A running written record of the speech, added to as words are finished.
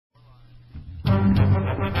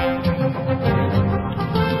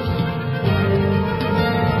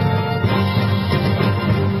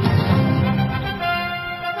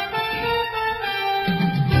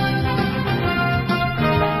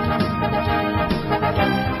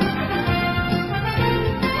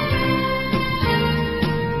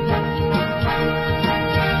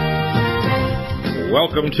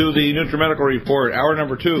Welcome to the NutriMedical Report, hour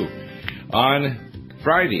number 2, on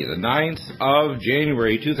Friday, the 9th of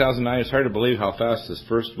January, 2009. It's hard to believe how fast this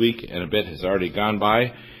first week and a bit has already gone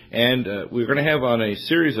by. And we're going to have on a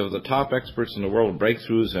series of the top experts in the world,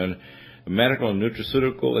 breakthroughs in medical and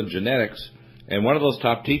nutraceutical and genetics. And one of those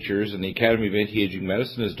top teachers in the Academy of Anti-Aging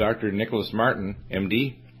Medicine is Dr. Nicholas Martin,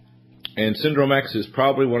 MD. And Syndrome X is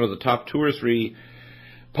probably one of the top 2 or 3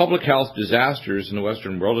 public health disasters in the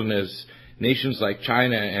Western world. And as nations like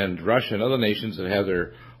China and Russia and other nations that have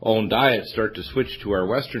their own diet start to switch to our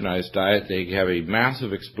westernized diet, they have a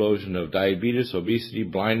massive explosion of diabetes, obesity,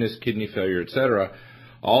 blindness, kidney failure, etc.,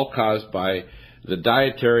 all caused by the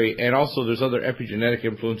dietary, and also there's other epigenetic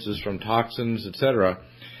influences from toxins, etc.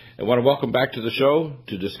 I want to welcome back to the show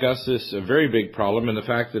to discuss this very big problem and the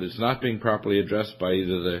fact that it's not being properly addressed by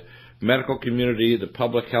either the medical community, the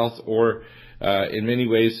public health, or in many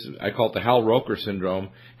ways, I call it the Hal Roker syndrome.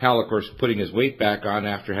 Hal, of course, putting his weight back on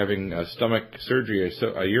after having stomach surgery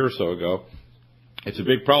a year or so ago. It's a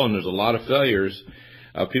big problem. There's a lot of failures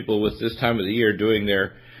of people with this time of the year doing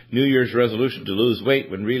their New Year's resolution to lose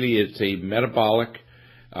weight when really it's a metabolic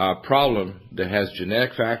problem that has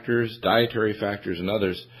genetic factors, dietary factors, and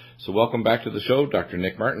others. So welcome back to the show, Dr.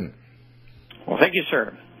 Nick Martin. Well, thank you,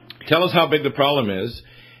 sir. Tell us how big the problem is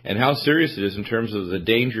and how serious it is in terms of the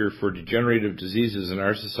danger for degenerative diseases in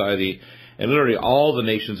our society and literally all the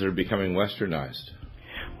nations that are becoming westernized.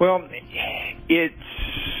 Well,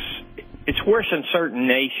 it's worse in certain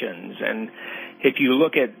nations, and if you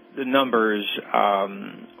look at the numbers,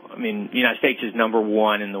 the United States is number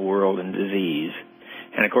 1 in the world in disease,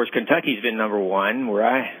 and of course Kentucky's been number 1 where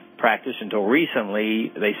I practiced until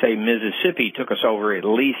recently. They say Mississippi took us over at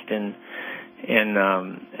least in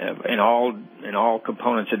all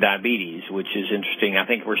components of diabetes, which is interesting. I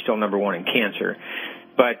think we're still number 1 in cancer.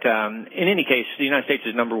 But in any case, the United States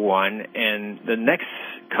is number 1, and the next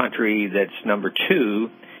country that's number 2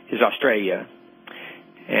 is Australia.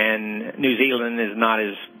 And New Zealand is not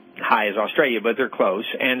as high as Australia, but they're close.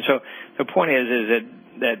 And so the point is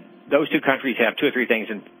that those 2 countries have 2 or 3 things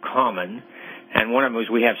in common, and one of them is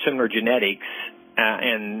we have similar genetics,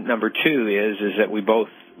 and number 2 is that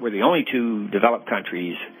we're the only 2 developed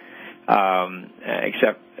countries,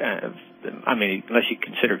 unless you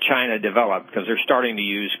consider China developed, because they're starting to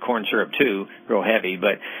use corn syrup too, real heavy.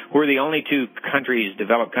 But we're the only 2 countries,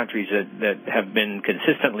 developed countries, that have been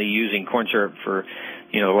consistently using corn syrup for,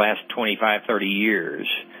 the last 25, 30 years.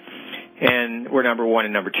 And we're number 1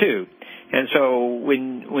 and number 2. And so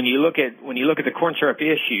when you look at the corn syrup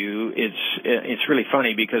issue, it's really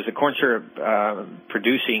funny because the corn syrup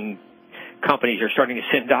producing companies are starting to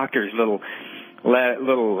send doctors little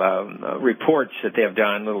reports that they have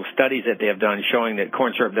done, little studies that they have done showing that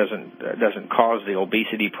corn syrup doesn't cause the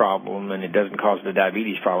obesity problem and it doesn't cause the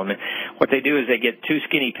diabetes problem. And what they do is they get 2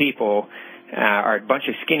 skinny people, or a bunch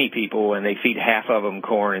of skinny people, and they feed half of them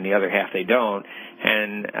corn and the other half they don't.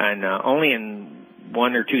 And only in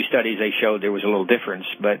 1 or 2 studies they showed there was a little difference,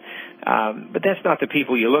 but that's not the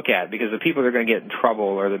people you look at, because the people that are going to get in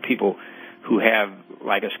trouble are the people who have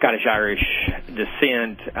like a Scottish-Irish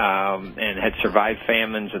descent and had survived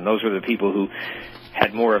famines, and those were the people who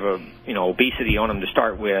had more of a obesity on them to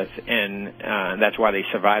start with, and that's why they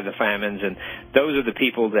survived the famines. And those are the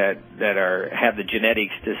people that have the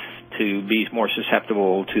genetics to be more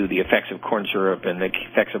susceptible to the effects of corn syrup and the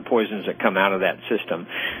effects of poisons that come out of that system.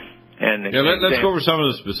 Let's go over some of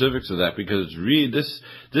the specifics of that, because it's really this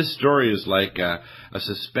story is like a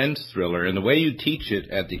suspense thriller, and the way you teach it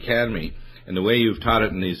at the Academy and the way you've taught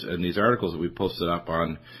it in these articles that we posted up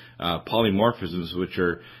on polymorphisms, which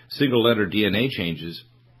are single-letter DNA changes,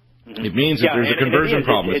 it means that there's a conversion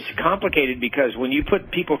problem. It's complicated because when you put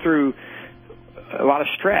people through a lot of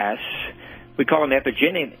stress, we call them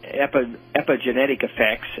epigenetic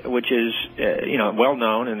effects, which is well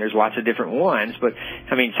known, and there's lots of different ones. But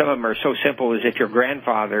some of them are so simple as if your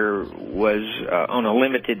grandfather was on a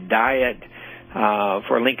limited diet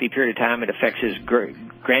for a lengthy period of time, it affects his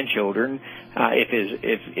grandchildren.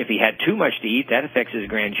 If he had too much to eat, that affects his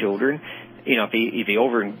grandchildren. If he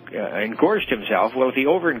engorged himself, well, if he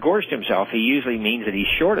engorged himself, he usually means that he's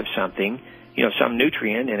short of something. Some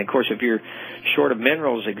nutrient. And, of course, if you're short of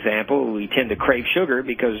minerals, example, we tend to crave sugar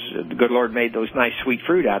because the good Lord made those nice sweet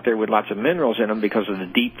fruit out there with lots of minerals in them because of the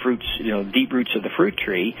deep roots of the fruit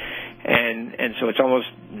tree. And so it's almost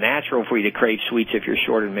natural for you to crave sweets if you're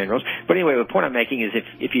short of minerals. But anyway, the point I'm making is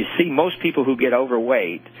if you see most people who get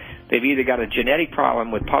overweight, they've either got a genetic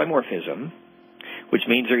problem with polymorphism, which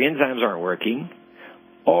means their enzymes aren't working,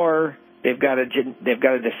 or they've got a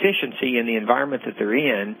deficiency in the environment that they're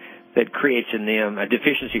in that creates in them a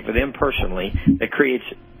deficiency for them personally that creates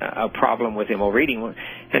a problem with them overeating.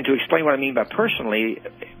 And to explain what I mean by personally,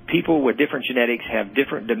 people with different genetics have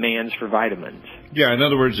different demands for vitamins. Yeah, in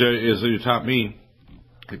other words, as you taught me,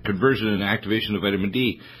 the conversion and activation of vitamin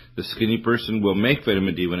D. The skinny person will make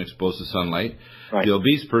vitamin D when exposed to sunlight. Right. The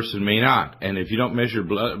obese person may not. And if you don't measure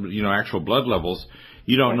blood, actual blood levels,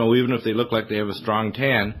 you don't know, even if they look like they have a strong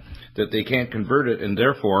tan, that they can't convert it, and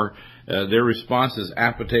therefore their response is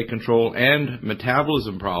appetite control and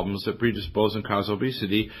metabolism problems that predispose and cause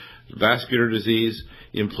obesity, vascular disease,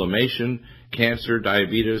 inflammation, cancer,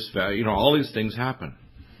 diabetes, all these things happen.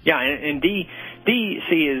 Yeah, and D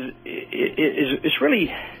is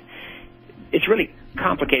it's really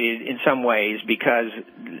complicated in some ways because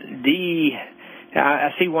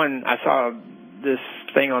I saw this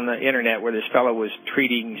thing on the internet where this fellow was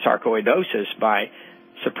treating sarcoidosis by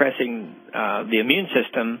suppressing the immune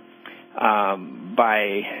system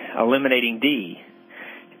by eliminating D.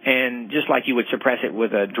 And just like you would suppress it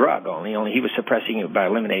with a drug, only he was suppressing it by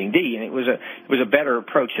eliminating D, and it was a better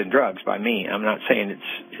approach than drugs by me. I'm not saying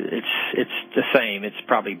it's the same. It's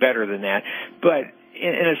probably better than that. But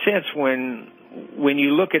in a sense, when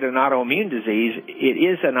you look at an autoimmune disease, it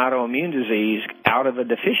is an autoimmune disease out of a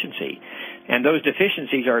deficiency, and those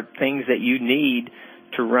deficiencies are things that you need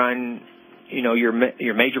to run. Your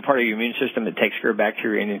major part of your immune system that takes care of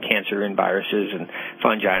bacteria and cancer and viruses and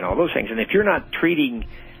fungi and all those things. And if you're not treating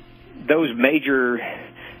those major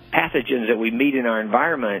pathogens that we meet in our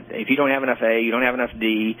environment, if you don't have enough A, you don't have enough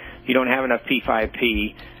D, you don't have enough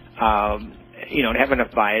P5P, you don't have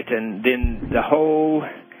enough biotin, then the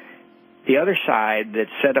other side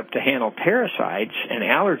that's set up to handle parasites and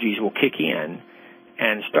allergies will kick in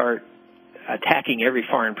and start attacking every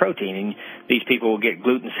foreign protein, and these people will get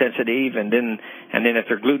gluten sensitive, and then if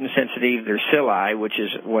they're gluten sensitive, their cilia, which is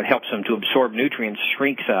what helps them to absorb nutrients,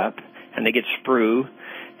 shrinks up, and they get sprue,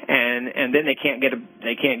 and then they can't get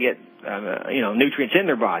nutrients in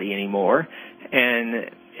their body anymore, and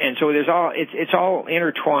so it's all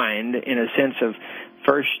intertwined in a sense of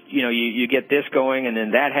first you get this going, and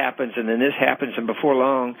then that happens, and then this happens, and before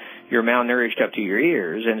long you're malnourished up to your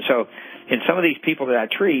ears. And so in some of these people that I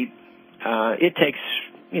treat, it takes,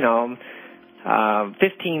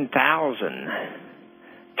 15,000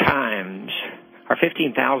 times, or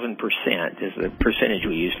 15,000% is the percentage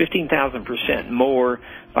we use, 15,000% more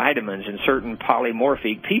vitamins in certain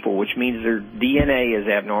polymorphic people, which means their DNA is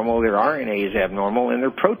abnormal, their RNA is abnormal, and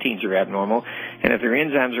their proteins are abnormal. And if their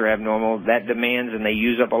enzymes are abnormal, that demands, and they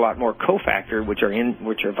use up a lot more cofactor, which are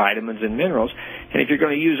vitamins and minerals. And if you're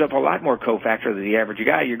going to use up a lot more cofactor than the average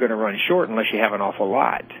guy, you're going to run short unless you have an awful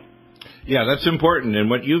lot. Yeah, that's important.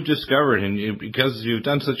 And what you've discovered, and because you've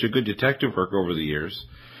done such a good detective work over the years,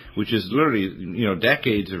 which is literally,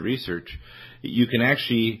 decades of research, you can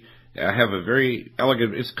actually have a very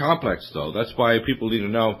elegant, it's complex though. That's why people need to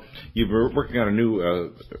know you're working on a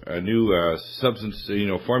new substance,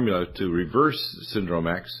 formula to reverse Syndrome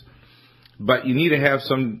X. But you need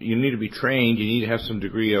to be trained, you need to have some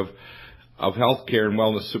degree of healthcare and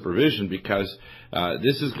wellness supervision, because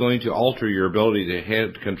this is going to alter your ability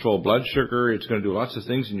to control blood sugar. It's going to do lots of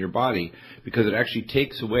things in your body, because it actually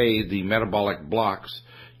takes away the metabolic blocks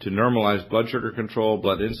to normalize blood sugar control,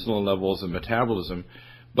 blood insulin levels, and metabolism.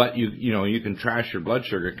 But you can trash your blood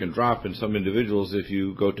sugar. It can drop in some individuals if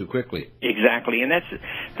you go too quickly. Exactly, and that's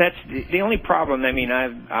the only problem. I mean,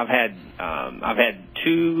 I've had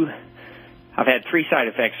 3 side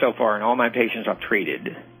effects so far in all my patients I've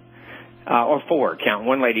treated. Or 4, count.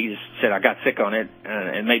 One lady said I got sick on it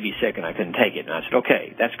and made me sick and I couldn't take it. And I said,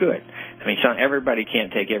 okay, that's good. I mean, everybody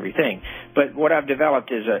can't take everything. But what I've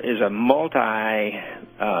developed is a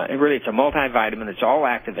multivitamin that's all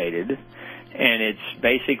activated, and it's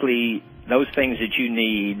basically those things that you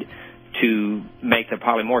need to make the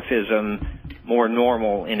polymorphism more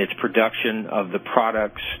normal in its production of the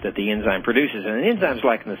products that the enzyme produces. And an enzyme's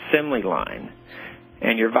like an assembly line.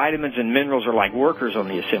 And your vitamins and minerals are like workers on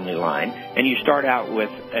the assembly line. And you start out with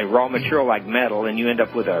a raw material like metal, and you end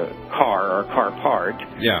up with a car or a car part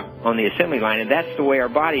on the assembly line. And that's the way our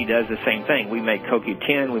body does the same thing. We make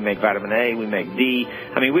CoQ10, we make vitamin A, we make D.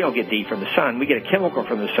 I mean, we don't get D from the sun. We get a chemical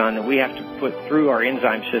from the sun that we have to put through our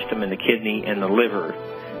enzyme system in the kidney and the liver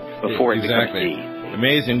before it becomes D.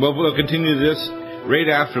 Amazing. Well, we'll continue this right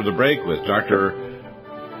after the break with Dr.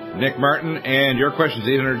 Nick Martin, and your questions,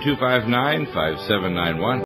 800-259-5791.